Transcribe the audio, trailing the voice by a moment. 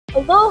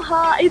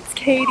Aloha, it's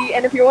Katie,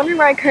 and if you're wondering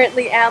where I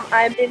currently am,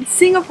 I'm in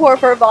Singapore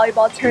for a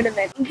volleyball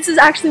tournament. This is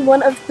actually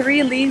one of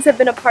 3 leagues that have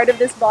been a part of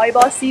this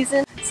volleyball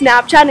season.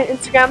 Snapchat and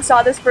Instagram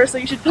saw this first, so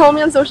you should follow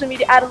me on social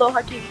media at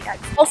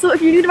alohakatieg. Also, if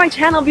you're new to my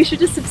channel, be sure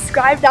to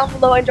subscribe down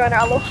below and join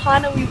our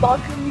Aloha. We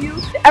welcome you.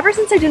 Ever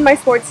since I did my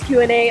sports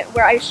Q&A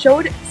where I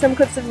showed some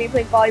clips of me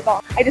playing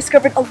volleyball, I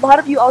discovered a lot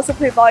of you also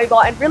play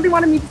volleyball and really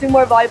wanted me to do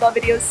more volleyball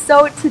videos.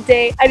 So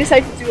today, I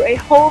decided to do a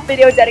whole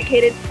video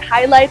dedicated to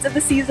highlights of the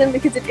season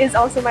because it is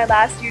also my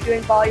last year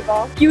doing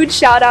volleyball. Huge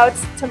shout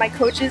outs to my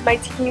coaches, my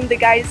team, the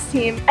guys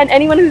team, and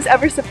anyone who's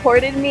ever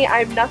supported me.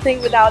 I'm nothing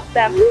without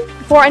them.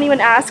 Before anyone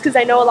asks, because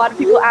I know a lot of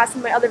people asked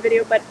in my other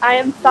video, but I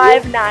am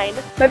 5'9".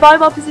 My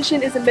volleyball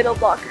position is a middle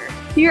blocker.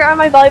 Here are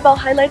my volleyball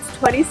highlights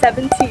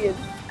 2017.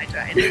 I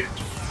tried.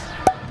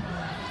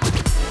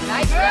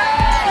 Nice.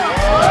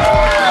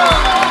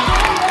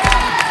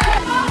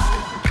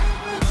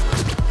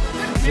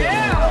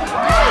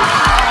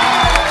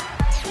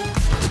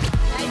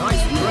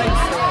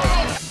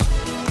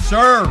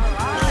 Serve.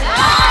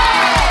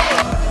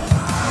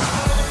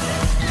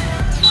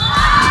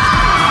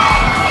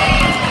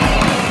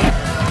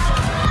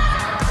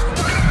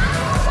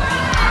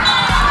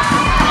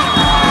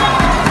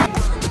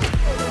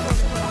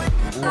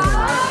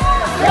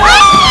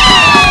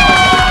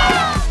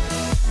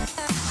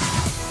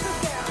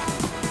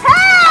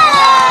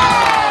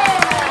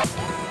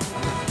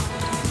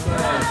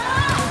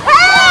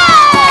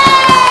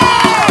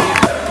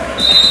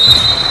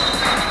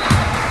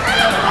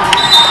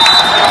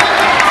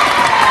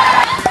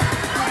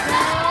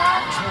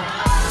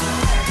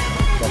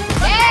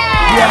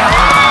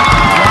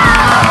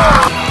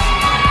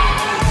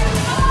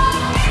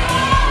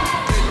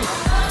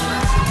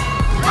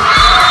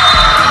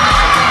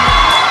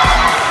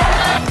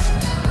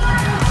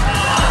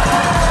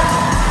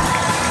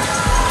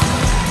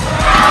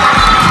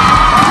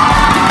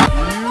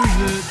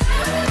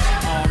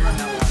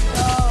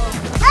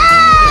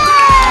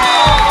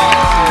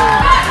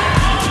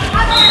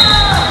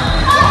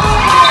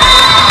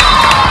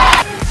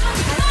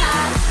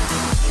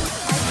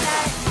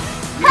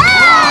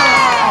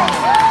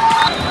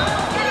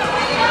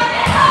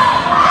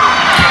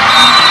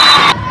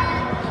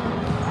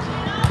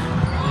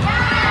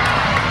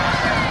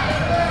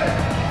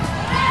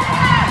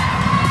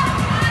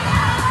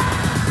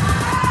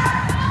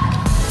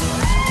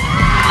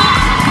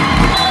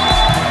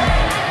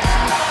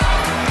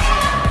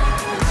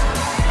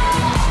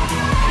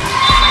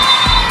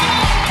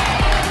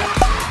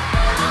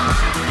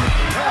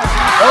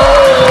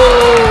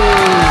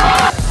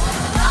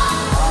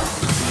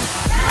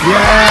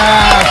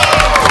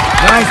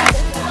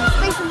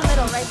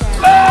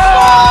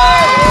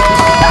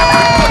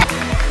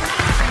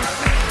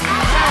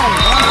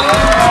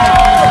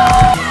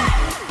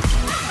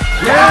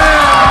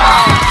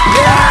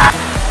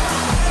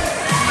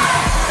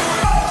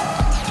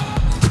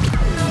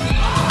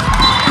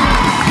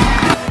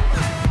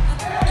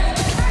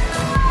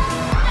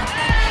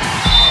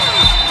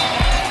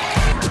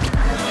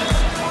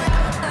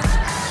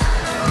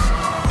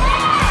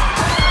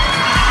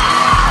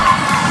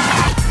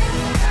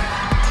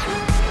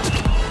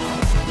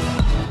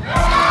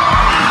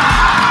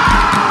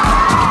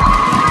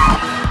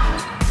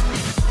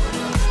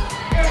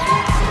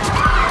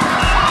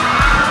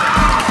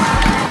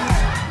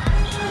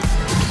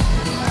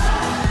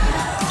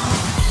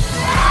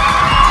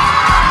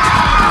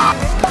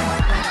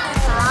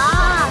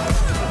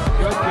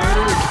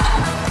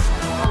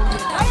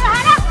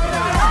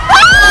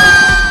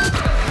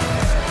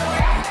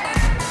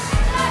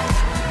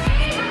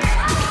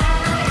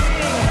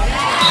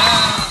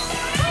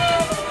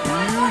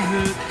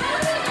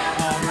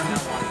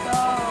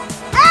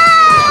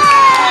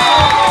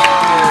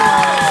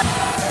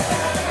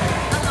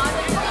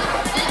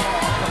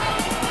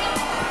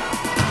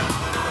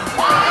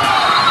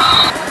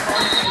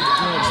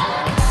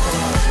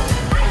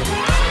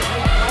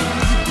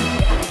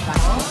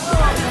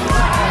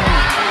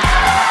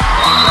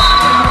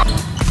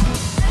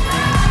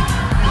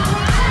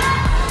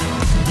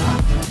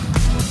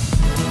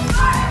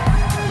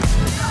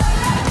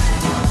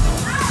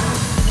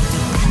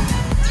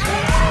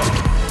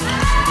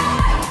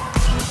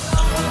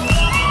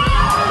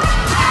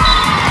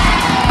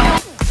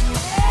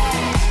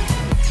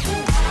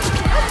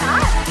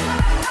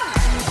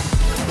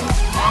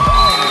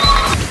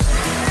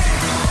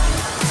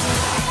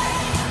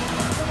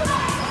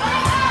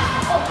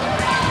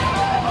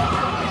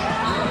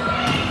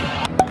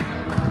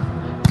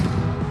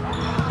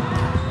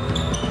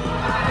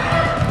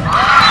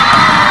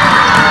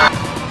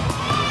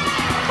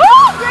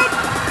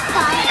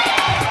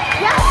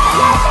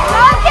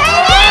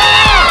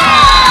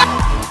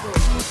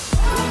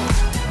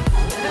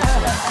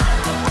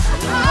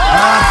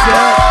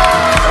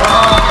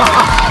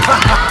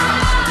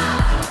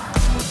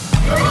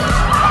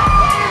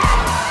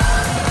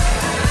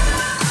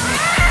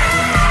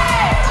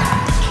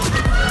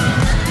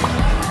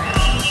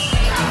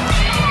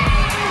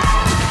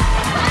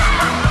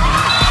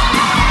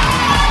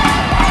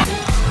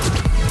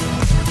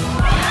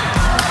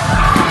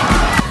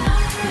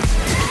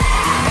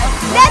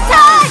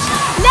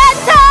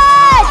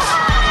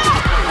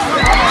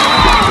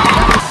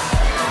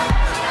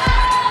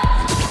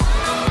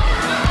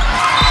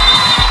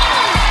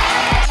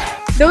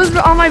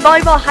 for all my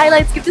volleyball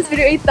highlights, give this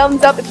video a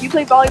thumbs up if you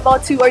play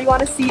volleyball too or you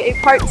want to see a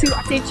part 2.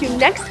 Stay tuned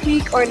next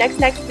week or next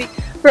week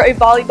for a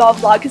volleyball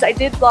vlog because I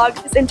did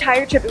vlog this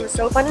entire trip. It was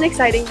so fun and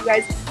exciting. You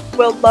guys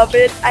will love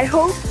it, I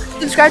hope.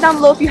 Subscribe down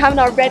below if you haven't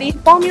already.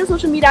 Follow me on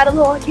social media at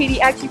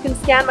alohakatieg. You can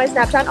scan my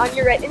Snapchat on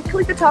your right and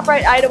click the top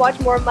right eye to watch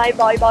more of my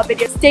volleyball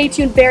videos. Stay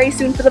tuned very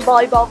soon for the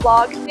volleyball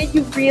vlog. Thank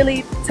you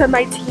really to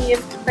my team,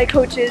 my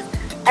coaches,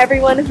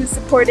 everyone who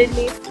supported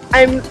me.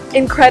 I'm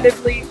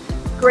incredibly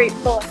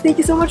grateful. Thank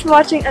you so much for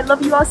watching. I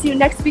love you all. See you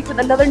next week with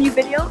another new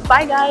video.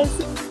 Bye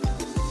guys!